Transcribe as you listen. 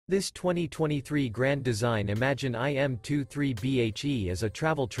This 2023 Grand Design Imagine IM23BHE is a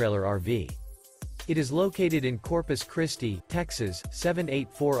travel trailer RV. It is located in Corpus Christi, Texas,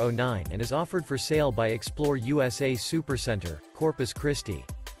 78409 and is offered for sale by ExploreUSA Supercenter, Corpus Christi.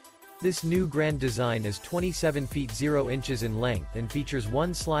 This new Grand Design is 27 feet 0 inches in length and features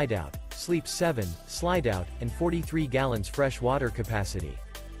 1 slide-out, sleeps 7, slide-out, and 43 gallons fresh water capacity.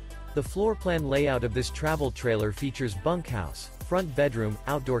 The floor plan layout of this travel trailer features bunkhouse, front bedroom,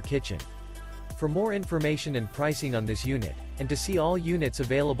 outdoor kitchen. For more information and pricing on this unit, and to see all units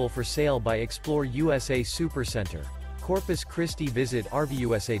available for sale by ExploreUSA Supercenter, Corpus Christi, visit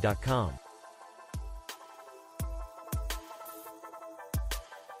RVUSA.com.